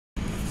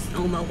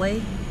on my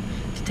way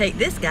to take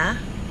this guy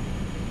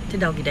to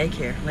doggy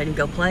daycare. Let him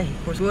go play.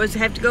 Of course, we always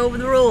have to go over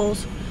the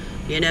rules.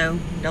 You know,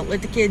 don't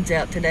let the kids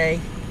out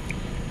today.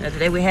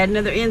 Today we had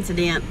another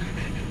incident.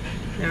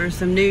 There were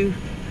some new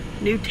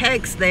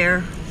techs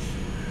there,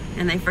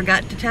 and they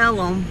forgot to tell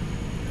them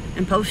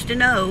and post a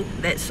note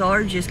that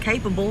Sarge is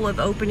capable of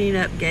opening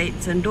up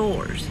gates and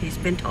doors. He's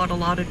been taught a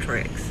lot of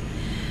tricks.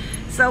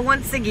 So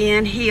once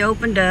again, he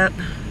opened up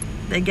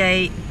the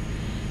gate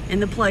in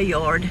the play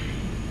yard,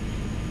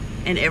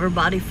 and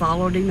everybody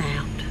followed him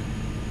out.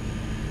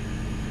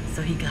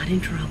 So he got in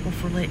trouble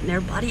for letting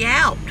everybody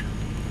out.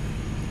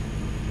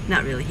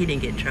 Not really, he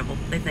didn't get in trouble.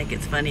 They think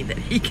it's funny that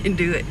he can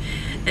do it.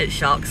 It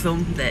shocks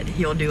them that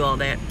he'll do all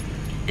that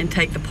and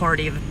take the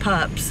party of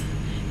pups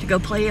to go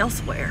play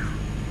elsewhere.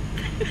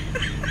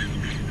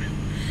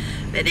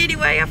 But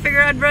anyway, I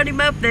figured I'd run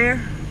him up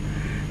there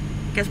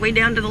because we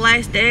down to the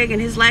last egg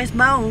and his last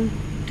bone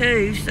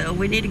too, so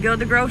we need to go to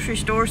the grocery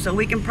store so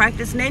we can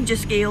practice ninja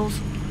skills.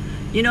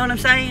 You know what I'm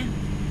saying?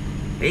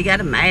 You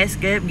gotta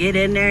mask up, get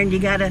in there, and you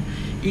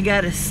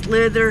gotta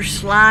slither,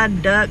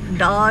 slide, duck,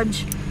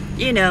 dodge,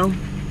 you know,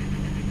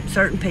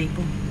 certain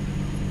people.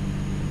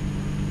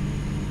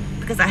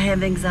 Because I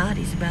have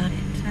anxieties about it.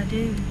 I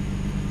do.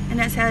 And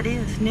that's how it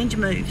is. Ninja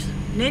moves.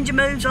 Ninja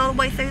moves all the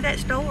way through that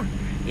store.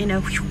 You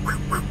know.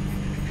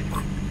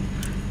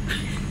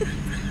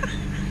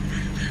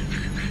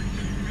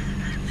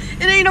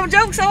 It ain't no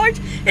joke, Sarge.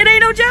 It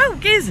ain't no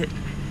joke, is it?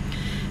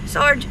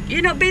 Sarge,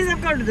 you're not busy. I'm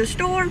going to the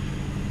store.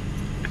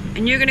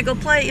 And you're going to go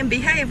play and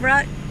behave,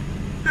 right?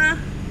 Huh?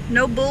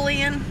 No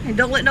bullying. And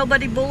don't let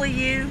nobody bully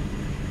you.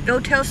 Go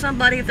tell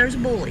somebody if there's a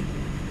bully.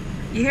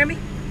 You hear me?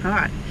 All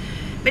right.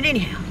 But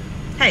anyhow,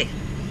 hey,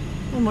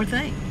 one more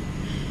thing.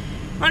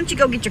 Why don't you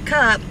go get your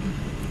cup,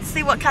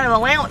 see what kind of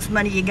allowance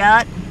money you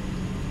got,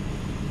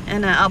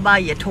 and I'll buy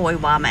you a toy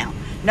while I'm out.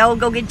 No,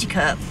 go get your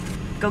cup.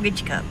 Go get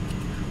your cup.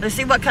 Let's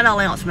see what kind of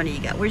allowance money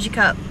you got. Where's your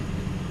cup?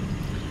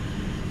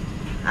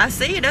 I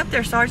see it up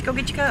there, Sarge. Go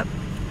get your cup.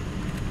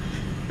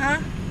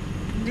 Huh?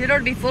 It ought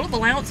to be full of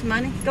allowance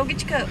money. Go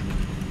get your cup.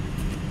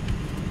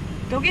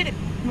 Go get it.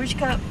 Where's your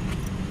cup?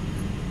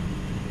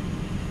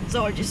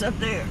 Sarge, it's up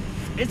there.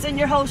 It's in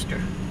your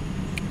holster.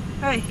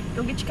 Hey,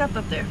 go get your cup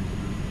up there.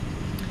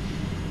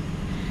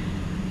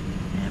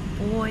 That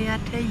boy, I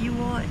tell you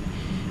what,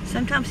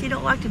 sometimes he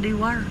don't like to do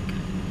work.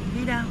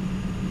 He don't.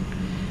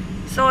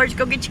 Sarge,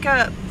 go get your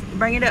cup.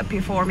 Bring it up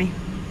here for me.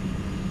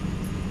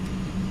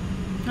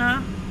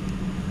 Huh?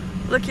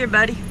 Look here,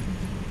 buddy.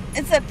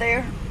 It's up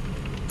there.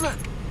 Look.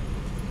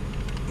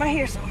 Right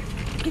here, Sarge.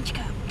 Get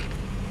your cup.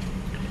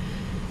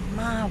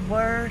 My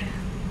word.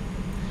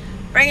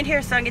 Bring it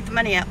here so I can get the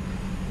money out.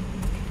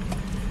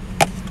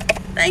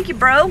 Thank you,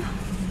 bro.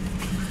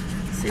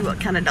 Let's see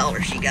what kind of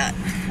dollars you got.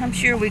 I'm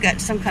sure we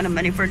got some kind of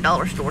money for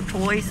dollar store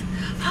toys.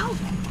 Oh,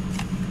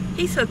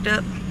 he's hooked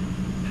up.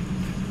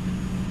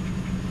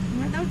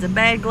 Well, that was a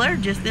bad glare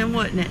just then,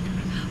 wasn't it?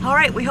 All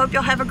right, we hope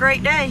y'all have a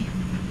great day.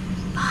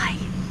 Bye.